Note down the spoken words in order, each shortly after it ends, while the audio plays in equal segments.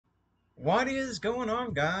What is going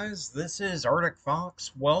on, guys? This is Arctic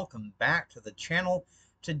Fox. Welcome back to the channel.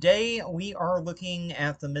 Today we are looking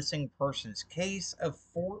at the missing persons case of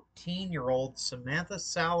 14-year-old Samantha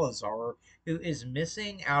Salazar, who is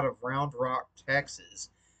missing out of Round Rock,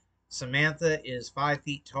 Texas. Samantha is 5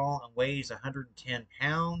 feet tall and weighs 110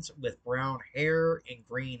 pounds with brown hair and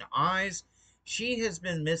green eyes. She has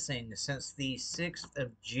been missing since the 6th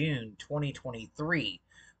of June 2023.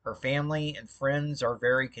 Her family and friends are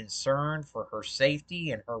very concerned for her safety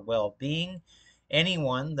and her well being.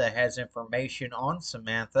 Anyone that has information on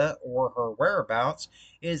Samantha or her whereabouts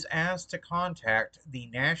is asked to contact the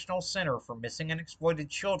National Center for Missing and Exploited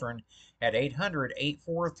Children at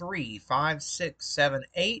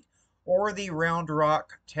 800-843-5678 or the Round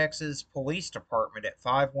Rock, Texas Police Department at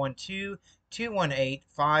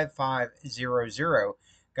 512-218-5500.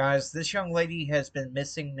 Guys, this young lady has been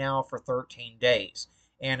missing now for 13 days,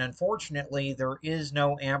 and unfortunately, there is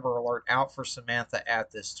no Amber Alert out for Samantha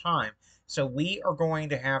at this time. So we are going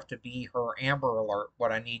to have to be her Amber Alert.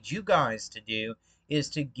 What I need you guys to do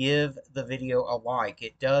is to give the video a like.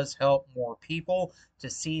 It does help more people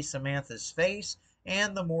to see Samantha's face,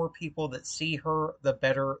 and the more people that see her, the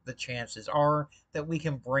better the chances are that we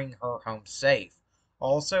can bring her home safe.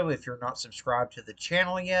 Also, if you're not subscribed to the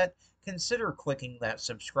channel yet, consider clicking that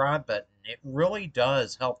subscribe button. It really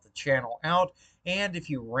does help the channel out, and if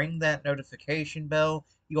you ring that notification bell,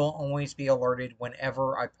 you'll always be alerted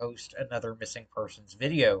whenever I post another missing persons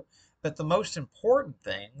video. But the most important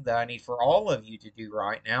thing that I need for all of you to do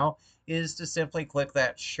right now is to simply click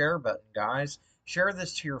that share button, guys. Share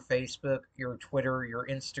this to your Facebook, your Twitter, your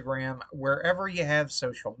Instagram, wherever you have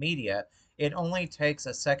social media. It only takes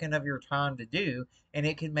a second of your time to do, and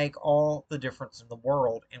it can make all the difference in the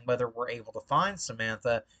world in whether we're able to find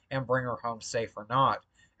Samantha and bring her home safe or not.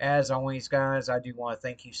 As always, guys, I do want to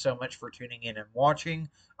thank you so much for tuning in and watching.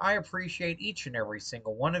 I appreciate each and every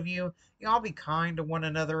single one of you. Y'all be kind to one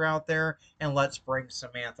another out there, and let's bring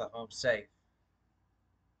Samantha home safe.